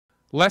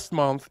Last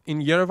month,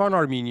 in Yerevan,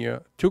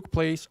 Armenia, took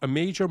place a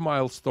major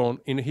milestone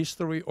in the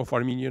history of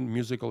Armenian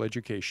musical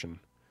education,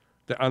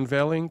 the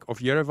unveiling of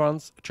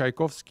Yerevan's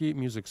Tchaikovsky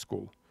Music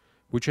School,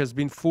 which has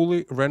been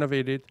fully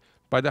renovated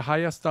by the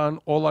Hayastan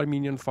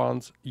All-Armenian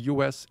Fund's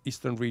U.S.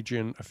 Eastern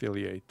Region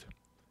affiliate.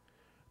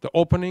 The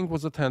opening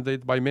was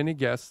attended by many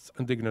guests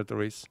and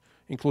dignitaries,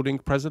 including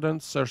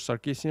President Serge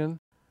Sarkisian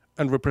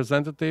and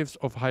representatives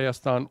of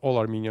Hayastan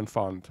All-Armenian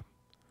Fund.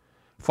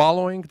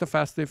 Following the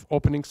festive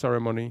opening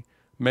ceremony,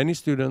 many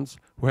students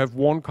who have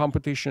won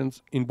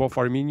competitions in both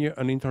Armenia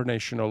and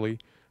internationally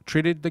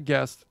treated the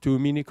guests to a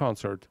mini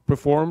concert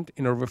performed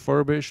in a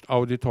refurbished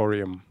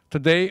auditorium.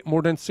 Today,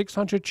 more than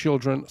 600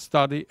 children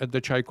study at the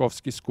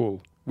Tchaikovsky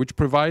School, which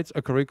provides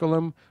a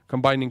curriculum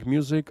combining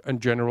music and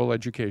general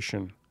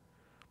education.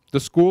 The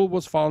school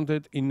was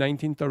founded in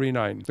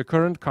 1939. The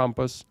current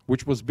campus,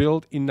 which was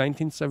built in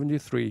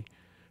 1973,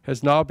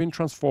 has now been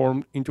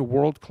transformed into a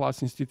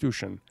world-class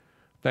institution,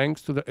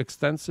 thanks to the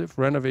extensive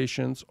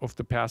renovations of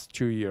the past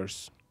 2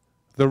 years.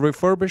 The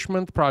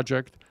refurbishment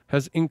project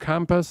has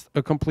encompassed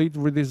a complete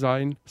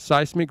redesign,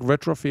 seismic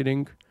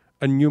retrofitting,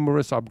 and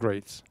numerous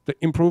upgrades. The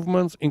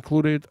improvements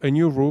included a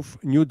new roof,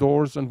 new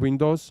doors and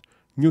windows,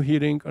 new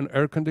heating and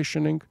air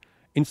conditioning,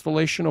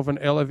 installation of an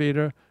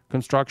elevator,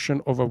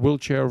 construction of a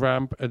wheelchair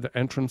ramp at the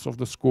entrance of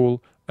the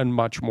school, and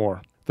much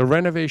more. The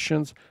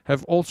renovations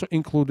have also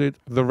included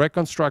the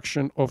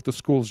reconstruction of the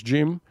school's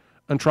gym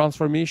and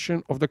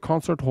transformation of the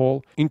concert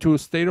hall into a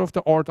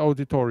state-of-the-art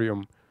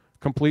auditorium,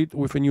 complete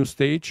with a new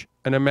stage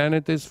and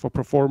amenities for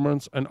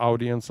performance and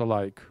audience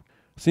alike.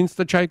 Since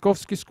the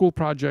Tchaikovsky School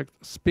project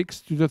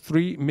speaks to the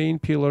three main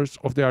pillars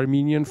of the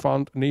Armenian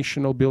Fund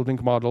national building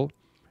model,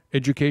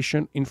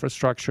 education,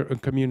 infrastructure, and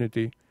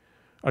community,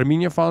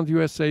 Armenia Fund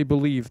USA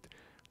believed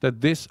that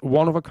this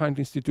one-of-a-kind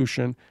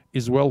institution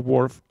is well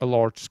worth a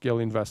large-scale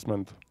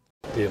investment.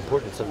 The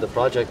importance of the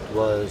project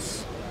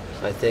was,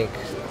 I think,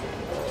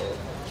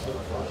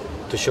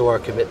 to show our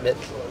commitment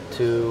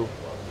to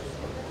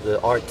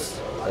the arts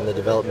and the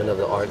development of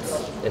the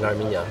arts in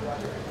Armenia.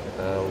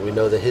 We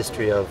know the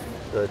history of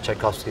the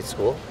Tchaikovsky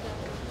School.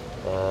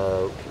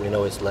 We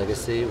know its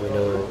legacy, we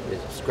know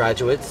its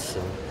graduates,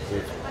 and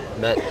we've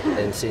met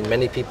and seen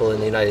many people in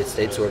the United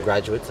States who are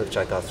graduates of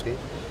Tchaikovsky.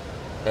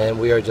 And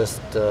we are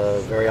just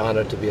very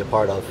honored to be a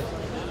part of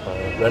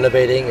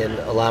renovating and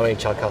allowing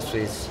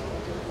Tchaikovsky's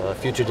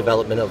future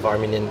development of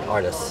Armenian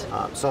artists.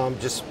 So I'm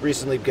just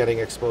recently getting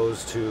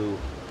exposed to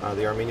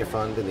the Armenia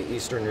Fund in the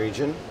Eastern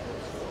region,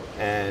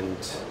 and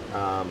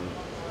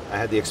I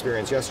had the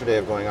experience yesterday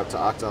of going up to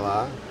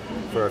Akdala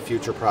for a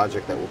future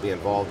project that we'll be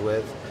involved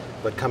with,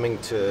 but coming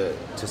to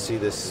see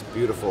this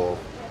beautiful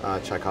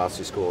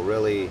Tchaikovsky School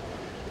really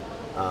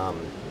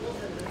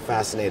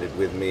fascinated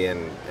with me,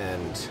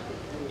 and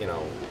you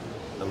know,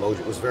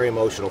 it was very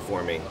emotional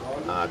for me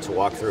to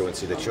walk through and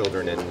see the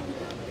children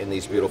in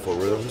these beautiful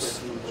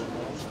rooms,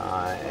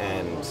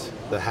 and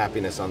the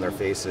happiness on their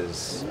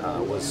faces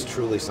was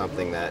truly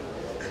something that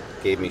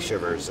gave me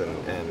shivers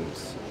and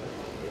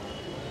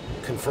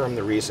confirmed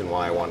the reason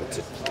why I wanted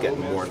to get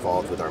more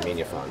involved with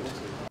Armenia Fund.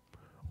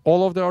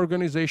 All of the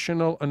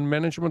organizational and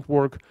management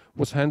work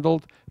was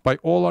handled by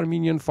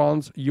All-Armenian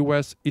Fund's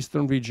U.S.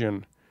 Eastern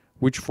Region,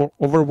 which for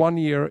over 1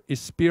 year is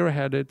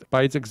spearheaded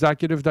by its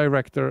executive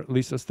director,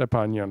 Lisa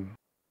Stepanian.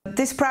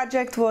 This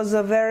project was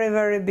a very,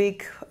 very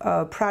big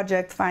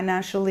project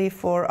financially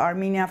for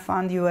Armenia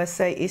Fund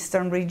USA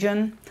Eastern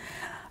Region.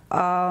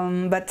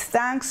 But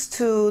thanks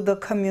to the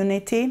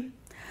community,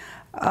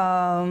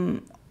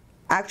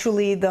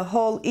 actually the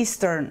whole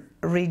Eastern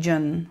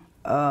region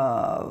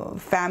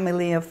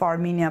family of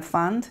Armenia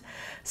Fund,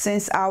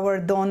 since our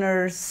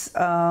donor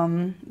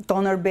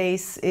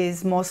base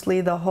is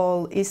mostly the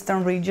whole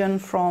Eastern region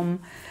from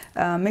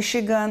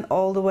Michigan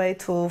all the way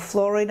to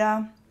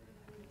Florida.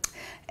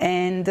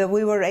 And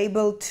we were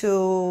able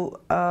to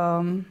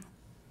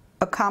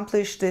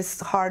accomplish this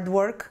hard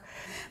work.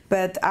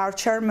 But our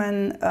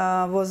chairman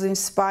was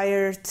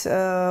inspired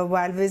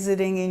while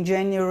visiting in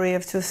January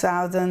of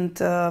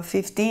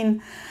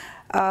 2015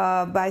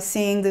 by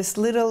seeing this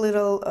little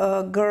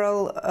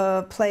girl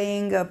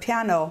playing a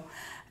piano,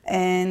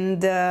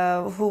 and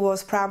who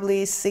was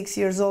probably 6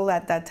 years old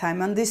at that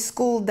time. And this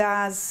school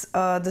does,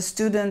 the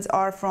students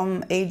are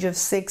from age of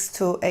 6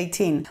 to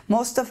 18.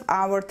 Most of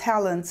our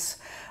talents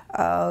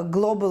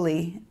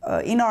globally,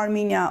 in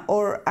Armenia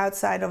or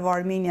outside of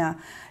Armenia,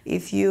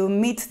 if you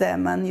meet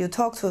them and you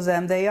talk to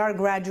them, they are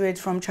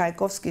graduates from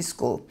Tchaikovsky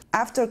School.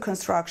 After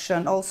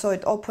construction, also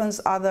it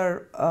opens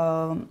other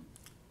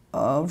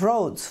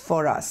roads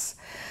for us.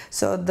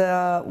 So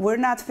we're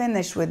not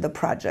finished with the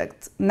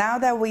project. Now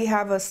that we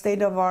have a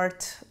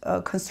state-of-art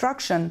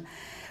construction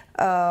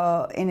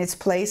in its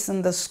place,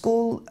 and the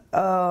school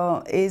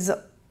is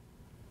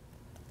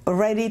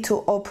ready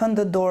to open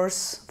the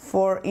doors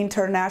for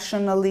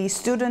internationally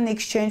student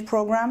exchange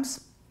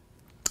programs,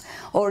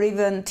 or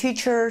even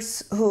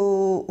teachers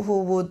who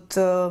would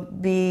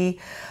be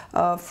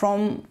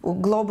from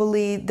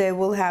globally. They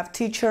will have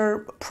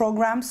teacher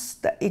programs,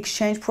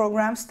 exchange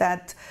programs,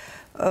 that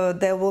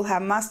they will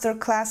have master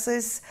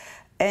classes,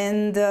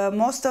 And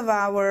most of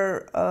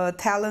our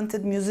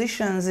talented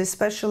musicians,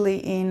 especially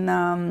in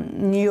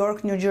New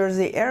York, New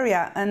Jersey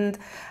area, and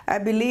I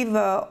believe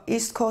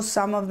East Coast,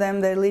 some of them,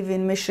 they live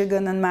in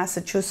Michigan and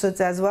Massachusetts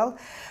as well.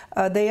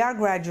 They are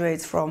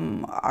graduates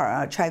from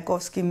our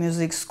Tchaikovsky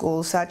Music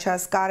School, such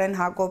as Karine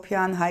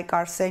Kocharyan, Haik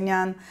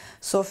Kocharian,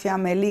 Sofia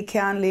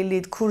Melikian,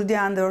 Lilith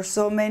Kurdian. There are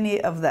so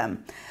many of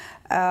them.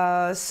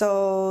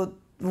 So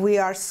we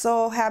are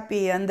so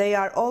happy, and they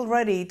are all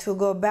ready to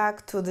go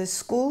back to the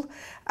school.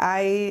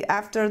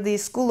 After the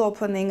school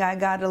opening, I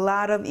got a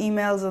lot of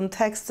emails and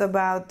texts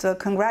about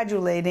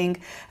congratulating,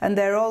 and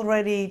they're all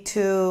ready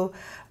to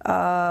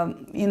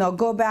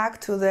go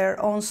back to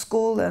their own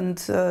school and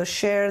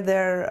share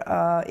their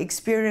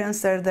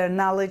experience, their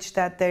knowledge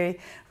that they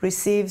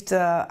received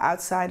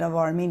outside of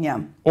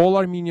Armenia.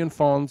 All-Armenian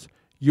Fund's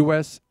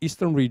U.S.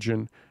 Eastern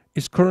region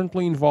is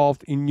currently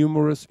involved in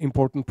numerous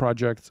important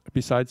projects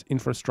besides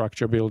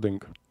infrastructure building.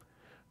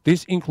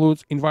 This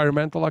includes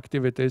environmental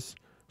activities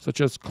such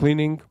as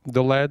cleaning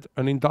the lead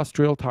and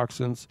industrial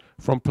toxins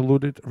from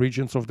polluted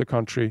regions of the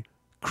country,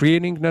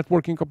 creating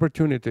networking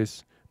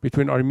opportunities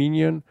between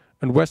Armenian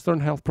and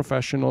Western health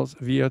professionals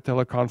via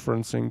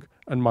teleconferencing,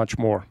 and much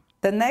more.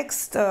 The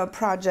next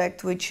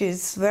project, which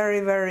is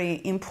very,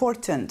 very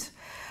important,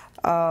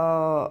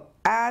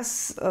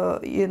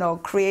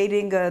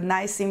 creating a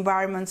nice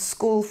environment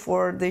school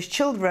for these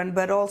children,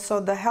 but also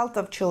the health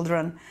of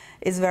children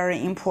is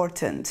very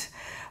important.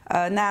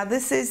 Now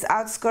this is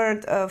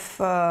outskirts of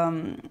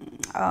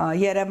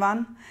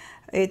Yerevan.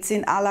 It's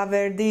in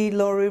Alaverdi,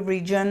 Lori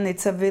region.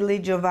 It's a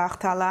village of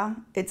Akhtala.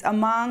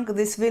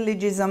 This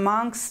village is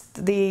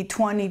amongst the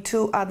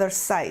 22 other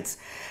sites.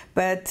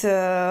 But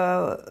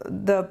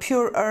the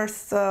Pure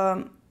Earth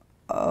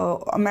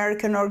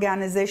American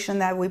organization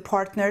that we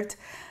partnered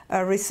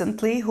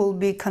recently, who will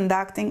be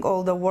conducting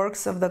all the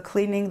works of the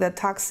cleaning the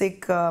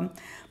toxic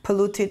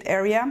polluted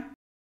area.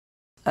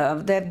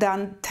 They've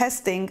done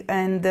testing,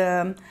 and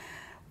the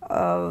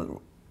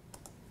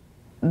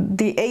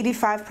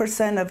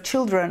 85% of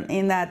children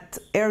in that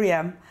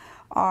area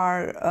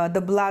are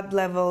the blood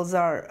levels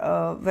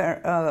are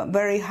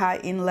very high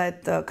in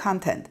lead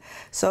content.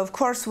 So of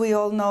course we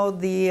all know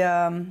the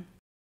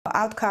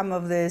outcome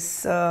of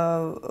this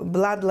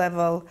blood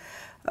level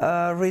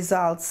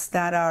results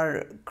that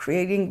are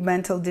creating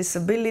mental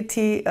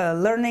disability,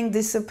 learning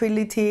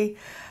disability,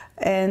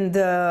 and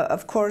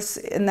of course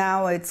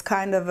now it's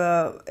kind of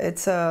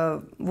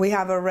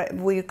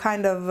we're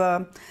kind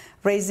of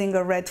raising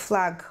a red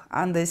flag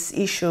on this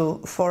issue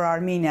for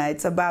Armenia.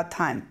 It's about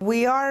time.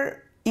 We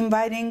are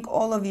inviting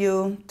all of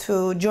you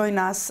to join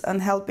us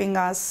and helping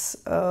us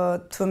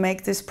to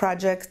make this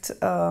project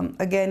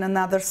again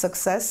another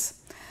success.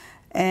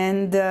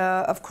 And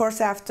of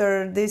course,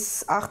 after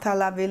this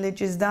Akhtala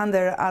village is done,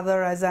 there are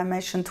other, as I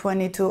mentioned,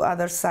 22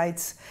 other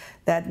sites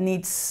that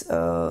needs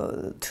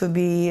to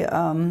be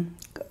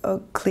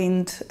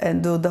cleaned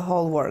and do the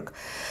whole work.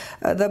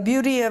 The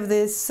beauty of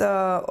this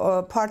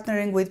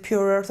partnering with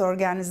Pure Earth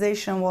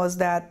organization was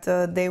that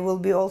they will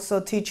be also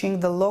teaching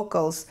the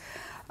locals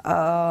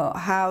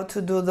how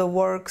to do the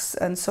works,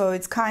 and so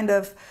it's kind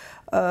of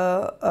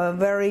a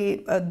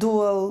very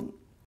dual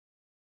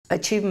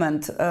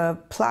achievement,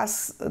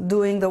 plus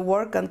doing the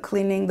work and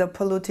cleaning the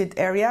polluted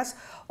areas,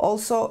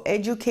 also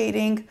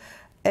educating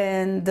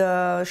and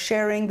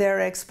sharing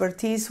their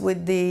expertise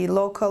with the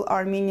local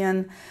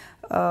Armenian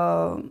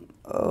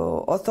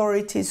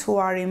authorities who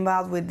are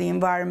involved with the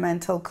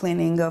environmental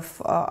cleaning of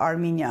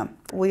Armenia.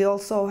 We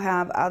also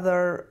have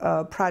other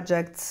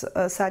projects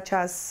such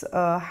as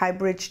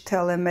hybrid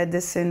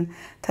telemedicine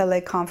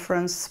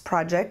teleconference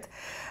project,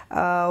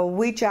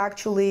 which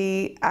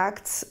actually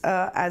acts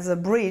as a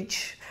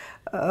bridge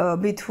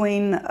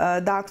between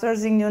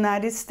doctors in the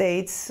United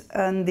States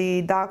and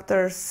the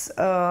doctors'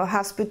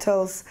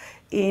 hospitals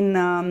in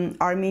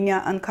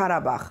Armenia and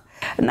Karabakh.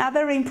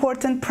 Another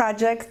important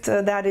project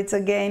that is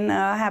again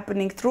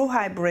happening through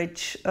hybrid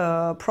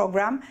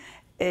program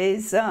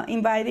is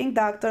inviting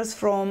doctors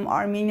from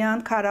Armenia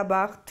and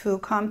Karabakh to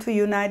come to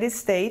United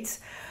States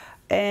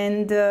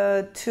and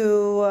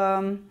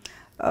to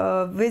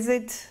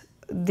visit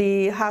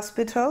the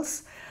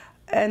hospitals,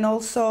 and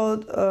also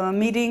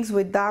meetings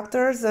with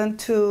doctors, and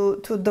to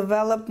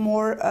develop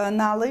more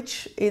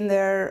knowledge in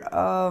their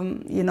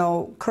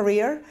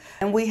career.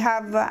 And we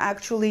have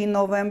actually in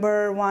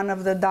November one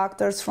of the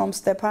doctors from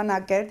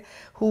Stepanakert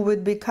who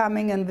would be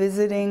coming and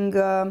visiting,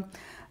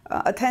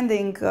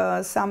 attending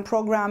some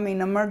program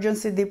in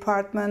emergency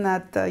department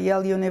at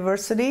Yale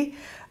University,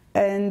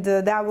 and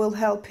that will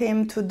help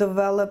him to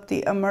develop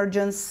the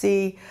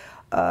emergency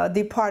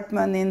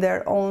department in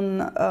their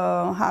own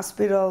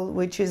hospital,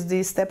 which is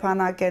the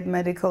Stepanakert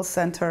Medical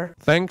Center.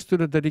 Thanks to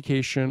the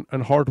dedication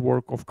and hard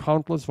work of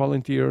countless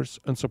volunteers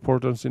and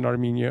supporters in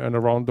Armenia and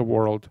around the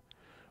world,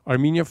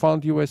 Armenia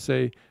Fund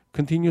USA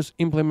continues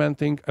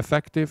implementing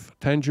effective,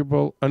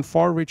 tangible, and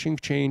far-reaching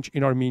change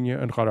in Armenia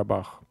and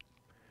Karabakh.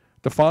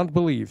 The fund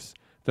believes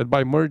that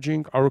by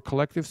merging our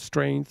collective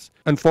strengths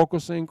and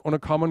focusing on a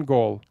common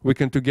goal, we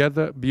can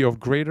together be of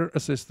greater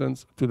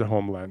assistance to the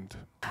homeland.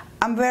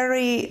 I'm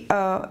very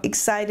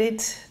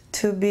excited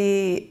to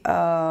be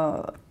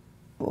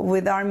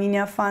with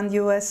Armenia Fund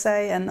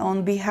USA, and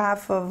on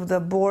behalf of the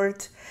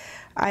board,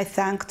 I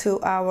thank to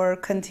our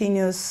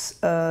continuous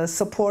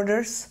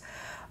supporters,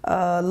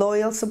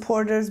 loyal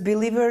supporters,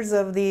 believers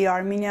of the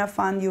Armenia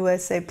Fund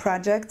USA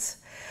projects.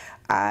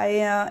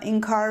 I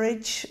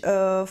encourage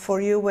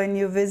for you, when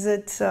you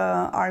visit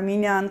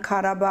Armenia and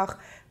Karabakh,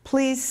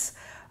 please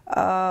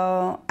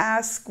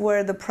ask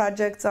where the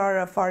projects are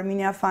of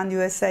Armenia Fund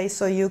USA,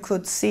 so you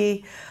could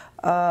see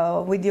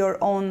with your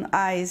own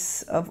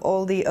eyes of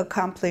all the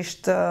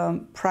accomplished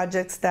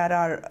projects that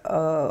are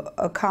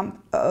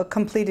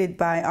completed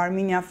by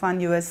Armenia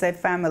Fund USA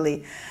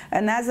family.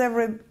 And as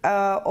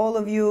all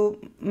of you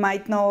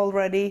might know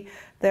already,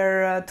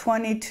 there are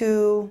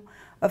 22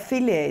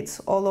 affiliates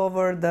all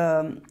over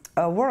the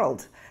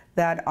world.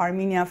 That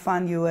Armenia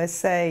Fund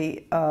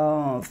USA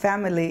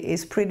family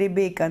is pretty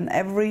big, and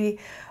every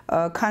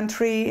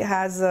country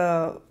has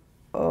a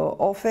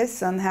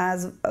office and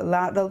has a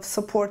lot of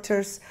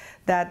supporters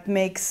that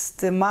makes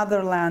the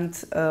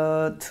motherland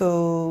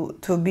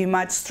to be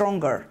much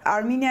stronger.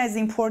 Armenia is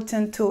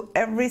important to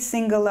every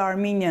single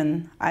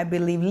Armenian, I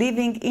believe,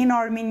 living in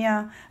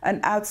Armenia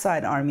and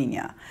outside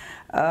Armenia.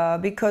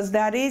 Because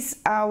that is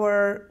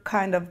our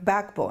kind of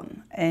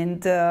backbone.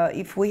 And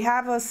if we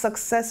have a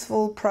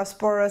successful,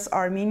 prosperous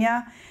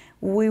Armenia,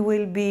 we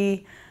will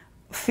be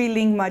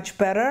feeling much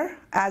better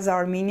as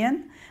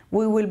Armenian.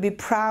 We will be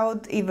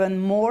proud even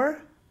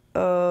more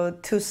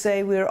to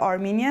say we're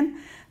Armenian.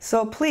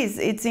 So please,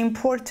 it's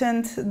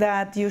important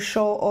that you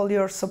show all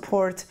your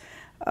support.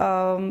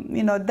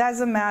 You know, it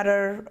doesn't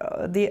matter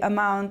the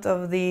amount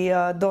of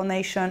the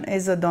donation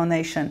is a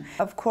donation.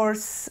 Of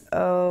course,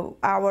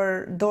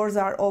 our doors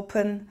are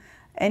open.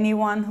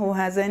 Anyone who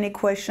has any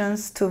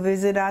questions to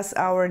visit us,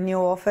 our new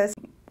office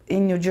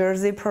in New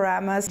Jersey,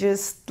 Paramus.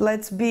 Just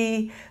let's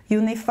be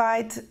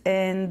unified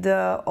and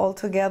all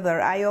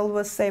together. I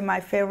always say my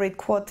favorite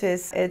quote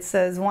is, it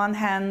says, one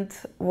hand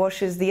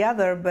washes the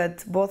other,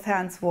 but both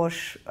hands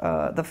wash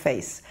the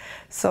face.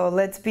 So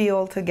let's be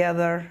all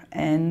together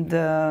and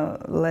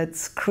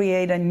let's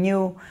create a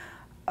new,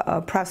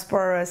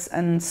 prosperous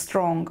and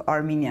strong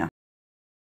Armenia.